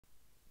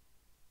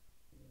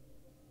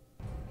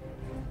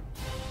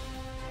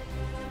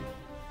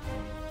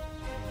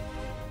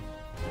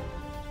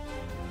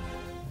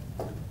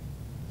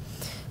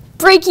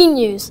Breaking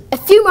news. A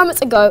few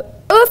moments ago,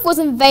 Earth was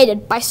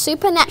invaded by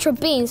supernatural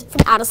beings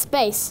from outer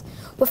space,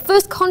 with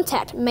first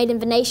contact made in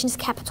the nation's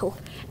capital.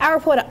 Our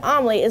reporter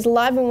Amelie is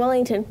live in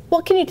Wellington.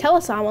 What can you tell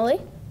us, Amelie?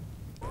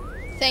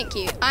 Thank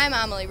you. I'm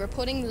Amelie,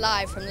 reporting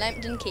live from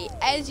Lambton Quay.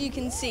 As you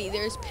can see,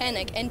 there is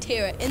panic and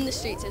terror in the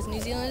streets as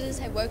New Zealanders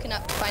have woken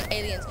up to find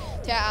aliens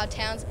throughout our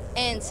towns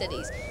and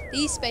cities.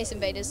 These space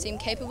invaders seem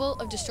capable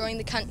of destroying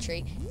the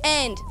country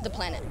and the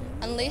planet,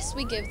 unless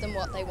we give them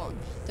what they want.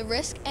 The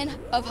risk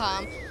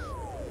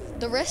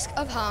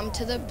of harm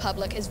to the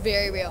public is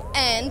very real.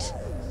 And...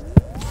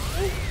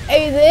 Are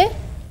you there?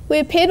 We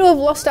appear to have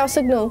lost our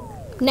signal.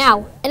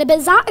 Now, in a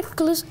bizarre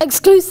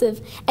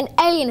exclusive, an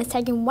alien is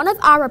taking one of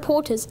our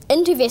reporters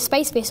into their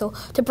space vessel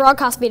to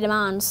broadcast their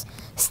demands.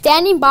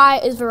 Standing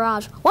by is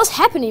Viraj. What's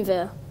happening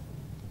there?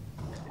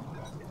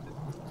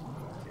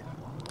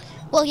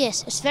 Well,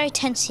 yes, it's very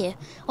tense here.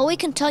 All we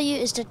can tell you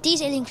is that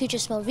these alien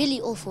creatures smell really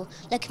awful,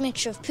 like a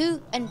mixture of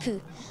poo and poo.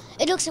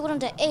 It looks like one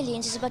of the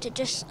aliens is about to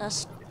address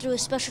us through a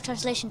special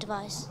translation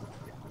device.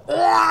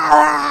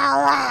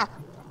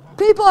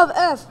 People of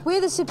Earth,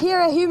 we're the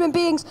superior human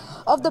beings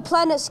of the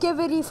planet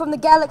Skivity from the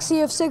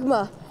galaxy of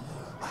Sigma.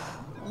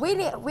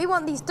 We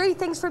want these three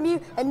things from you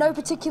in no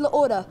particular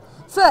order.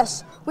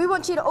 First, we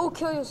want you to all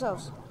kill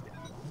yourselves.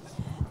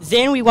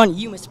 Then we want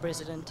you, Mr.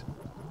 President.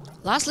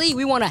 Lastly,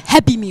 we want a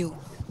Happy Meal.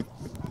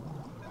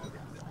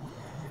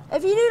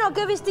 If you do not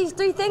give us these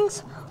three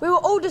things, we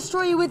will all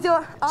destroy you with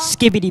your...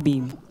 Skibbity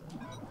beam.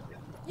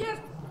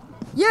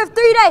 You have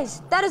 3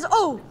 days, that is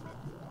all.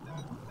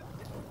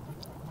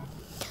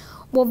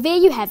 Well, there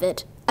you have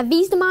it. Are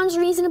these demands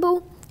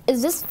reasonable?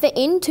 Is this the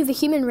end to the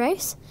human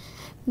race?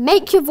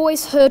 Make your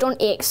voice heard on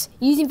X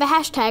using the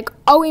hashtag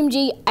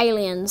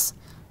OMGAliens.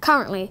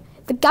 Currently,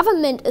 the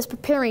government is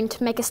preparing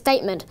to make a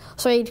statement,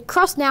 so we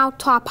cross now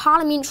to our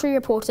parliamentary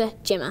reporter,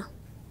 Gemma.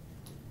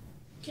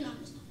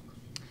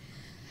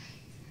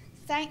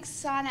 Thanks,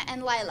 Sana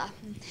and Layla.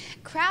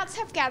 Crowds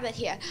have gathered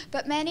here,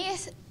 but many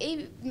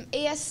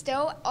are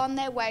still on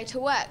their way to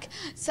work.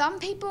 Some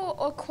people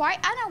are quite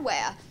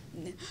unaware.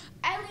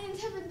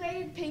 Aliens have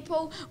invaded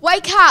people.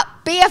 Wake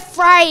up! Be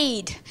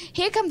afraid!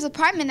 Here comes the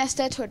Prime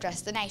Minister to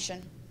address the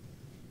nation.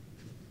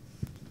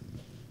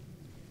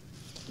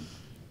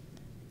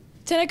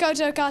 Tēnā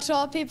koutou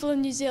katoa, people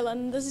in New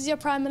Zealand. This is your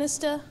Prime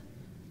Minister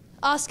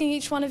asking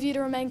each one of you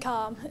to remain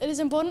calm. It is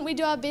important we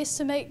do our best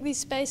to make these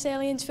space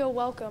aliens feel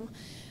welcome.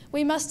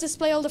 We must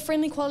display all the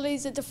friendly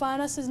qualities that define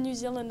us as New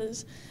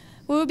Zealanders.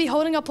 We will be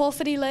holding a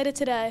porphyry later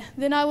today.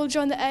 Then I will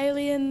join the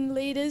alien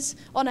leaders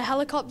on a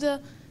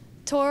helicopter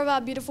tour of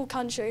our beautiful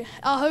country.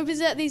 Our hope is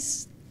that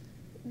these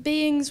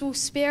beings will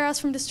spare us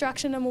from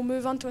destruction and will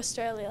move on to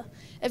Australia.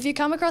 If you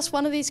come across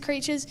one of these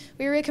creatures,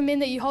 we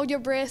recommend that you hold your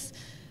breath,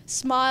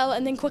 smile,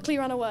 and then quickly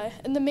run away.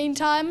 In the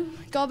meantime,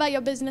 go about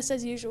your business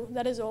as usual.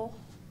 That is all.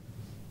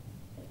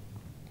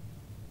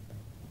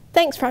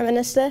 Thanks, Prime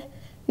Minister.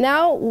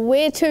 Now,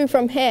 where to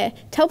from here?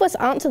 To help us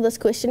answer this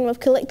question, we've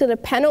collected a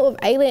panel of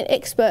alien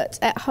experts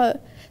at home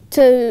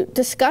to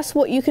discuss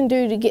what you can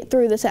do to get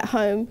through this at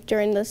home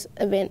during this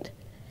event.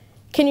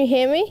 Can you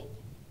hear me?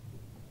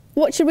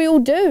 What should we all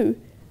do?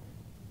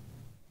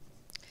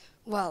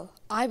 Well,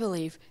 I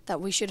believe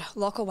that we should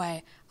lock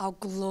away our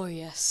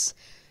glorious,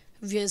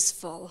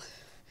 visful,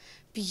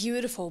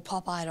 beautiful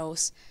pop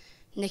idols,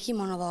 Nicki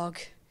Monologue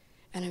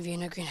and a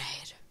Vienna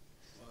Grenade.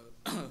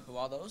 Who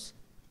are those?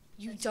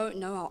 You don't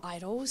know our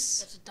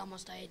idols? That's the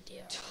dumbest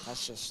idea.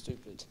 That's just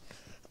stupid.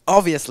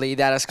 Obviously,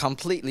 that is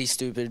completely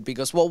stupid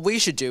because what we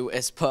should do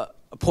is put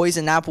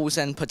poison apples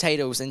and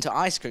potatoes into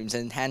ice creams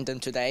and hand them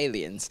to the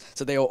aliens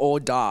so they'll all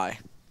die.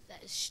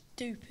 That is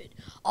stupid.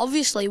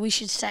 Obviously, we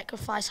should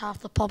sacrifice half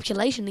the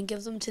population and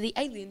give them to the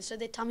aliens so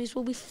their tummies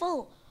will be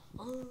full.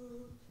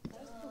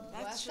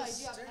 That's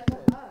just stupid.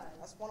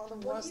 That's one of the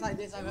worst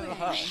ideas I've ever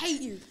heard. I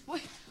hate you.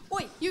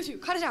 Wait, you two,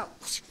 cut it out.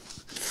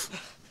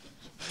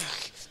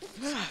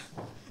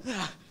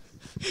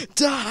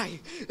 Die!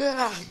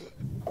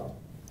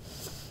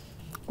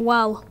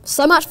 Well,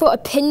 so much for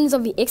opinions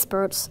of the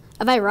experts.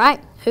 Are they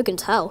right? Who can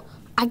tell?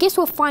 I guess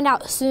we'll find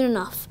out soon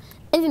enough.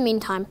 In the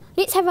meantime,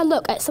 let's have a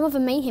look at some of the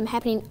mayhem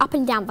happening up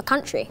and down the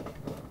country.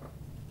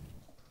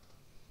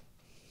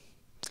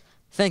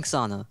 Thanks,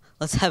 Anna.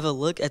 Let's have a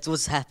look at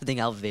what's happening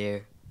out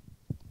there.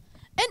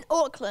 In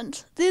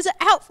Auckland, there's an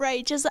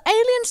outrage as the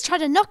aliens try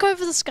to knock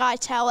over the Sky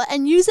Tower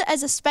and use it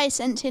as a space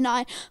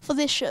antennae for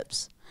their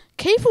ships.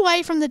 Keep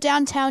away from the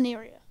downtown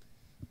area.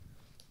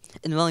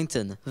 In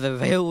Wellington, the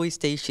railway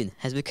station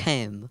has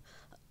become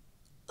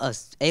an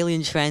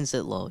alien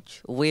transit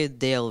lodge where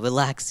they're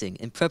relaxing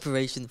in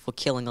preparation for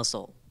killing us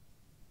all.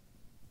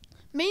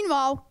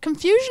 Meanwhile,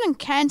 confusion in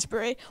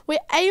Canterbury, where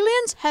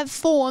aliens have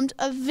formed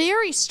a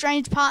very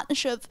strange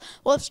partnership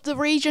with the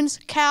region's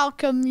cow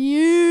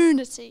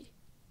community.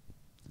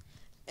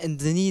 In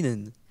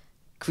Dunedin,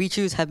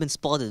 creatures have been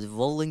spotted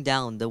rolling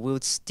down the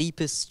world's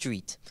steepest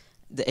street.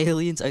 The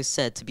aliens are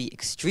said to be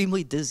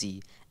extremely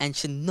dizzy and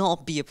should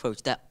not be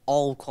approached at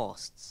all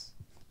costs.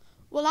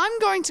 Well, I'm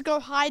going to go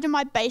hide in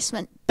my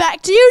basement.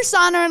 Back to you,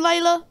 Sana and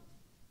Layla.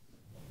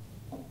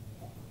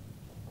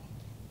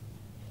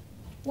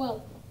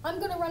 Well, I'm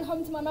going to run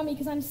home to my mummy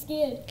because I'm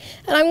scared.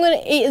 And I'm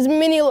going to eat as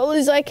many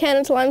lollies as I can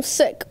until I'm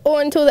sick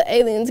or until the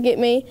aliens get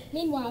me.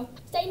 Meanwhile,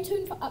 stay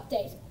tuned for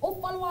updates or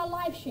follow our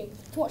live stream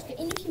to watch the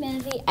end of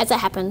humanity as it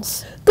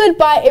happens.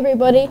 Goodbye,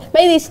 everybody.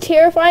 May these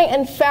terrifying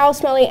and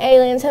foul-smelling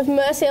aliens have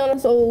mercy on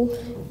us all.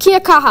 Kia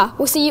kaha.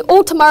 We'll see you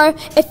all tomorrow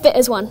if there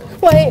is one.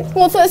 Wait,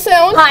 what's that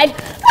sound? Hide.